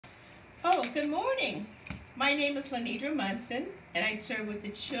Oh, good morning. My name is LaNedra Munson, and I serve with the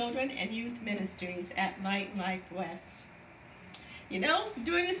Children and Youth Ministries at Light Life West.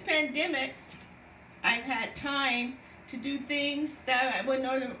 During this pandemic, I've had time to do things that I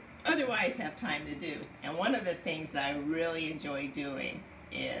wouldn't otherwise have time to do. And one of the things that I really enjoy doing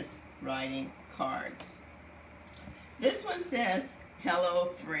is writing cards. This one says,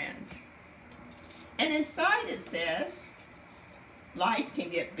 "Hello, friend." And inside it says, "Life can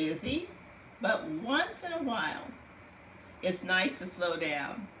get busy, but once in a while, it's nice to slow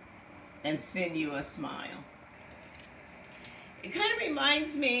down and send you a smile." It kind of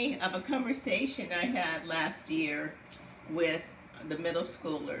reminds me of a conversation I had last year with the middle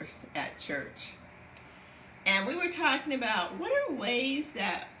schoolers at church. And we were talking about what are ways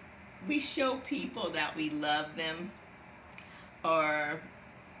that we show people that we love them, or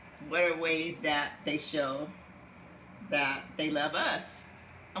what are ways that they show that they love us.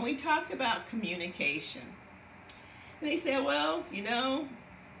 And we talked about communication. And they said, well,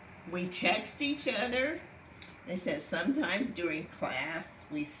 we text each other. They said sometimes during class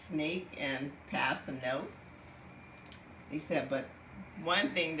we sneak and pass a note. They said, but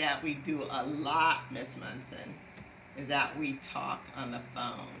one thing that we do a lot, Miss Munson, is that we talk on the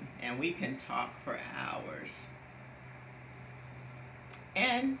phone, and we can talk for hours.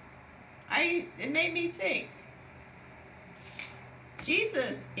 And it made me think,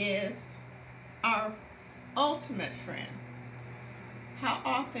 Jesus is our ultimate friend. How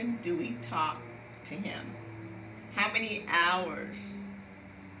often do we talk to him? How many hours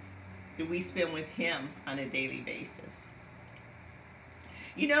do we spend with him on a daily basis?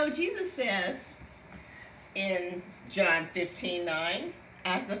 Jesus says in John 15:9,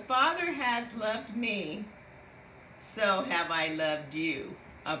 "As the Father has loved me, so have I loved you.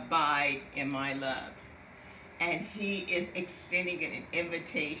 Abide in my love." And he is extending an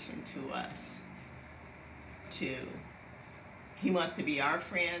invitation to us. He wants to be our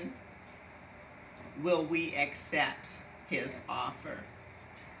friend. Will we accept his offer?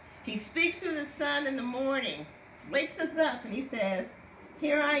 He speaks through the sun in the morning, wakes us up, and he says,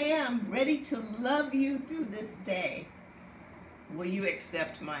 "Here I am, ready to love you through this day. Will you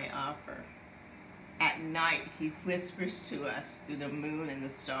accept my offer?" At night, he whispers to us through the moon and the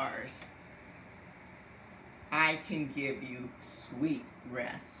stars, "I can give you sweet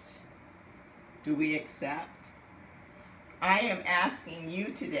rest." Do we accept? I am asking you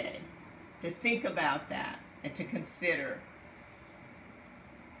today to think about that and to consider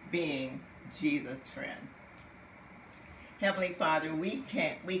being Jesus' friend. Heavenly Father, we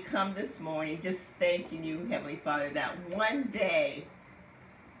come this morning just thanking you, Heavenly Father, that one day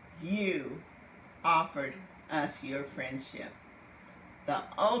you offered us your friendship. The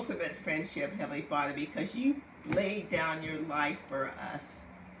ultimate friendship, Heavenly Father, because you laid down your life for us.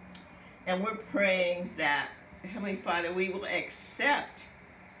 And we're praying that, Heavenly Father, we will accept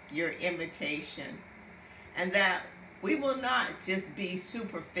your invitation, and that we will not just be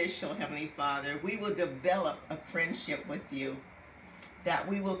superficial, Heavenly Father. We will develop a friendship with you, that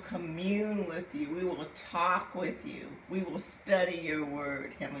we will commune with you. We will talk with you. We will study your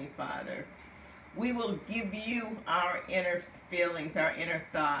word, Heavenly Father. We will give you our inner feelings, our inner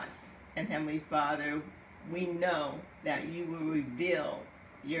thoughts. And Heavenly Father, we know that you will reveal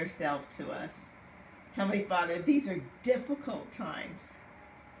yourself to us. Heavenly Father, these are difficult times,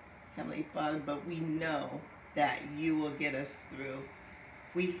 Heavenly Father, but we know that you will get us through.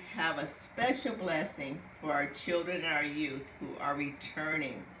 We have a special blessing for our children and our youth who are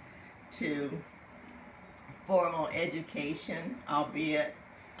returning to formal education, albeit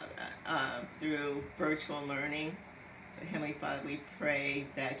through virtual learning. But Heavenly Father, we pray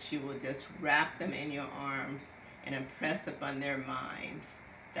that you will just wrap them in your arms and impress upon their minds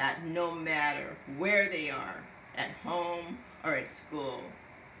that no matter where they are, at home or at school,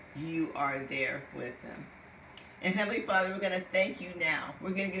 you are there with them. And Heavenly Father, we're going to thank you now.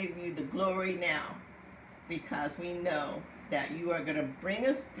 We're going to give you the glory now, because we know that you are going to bring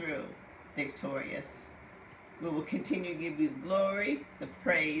us through victorious. We will continue to give you the glory, the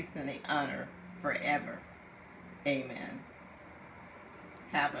praise, and the honor forever. Amen.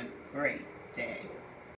 Have a great day.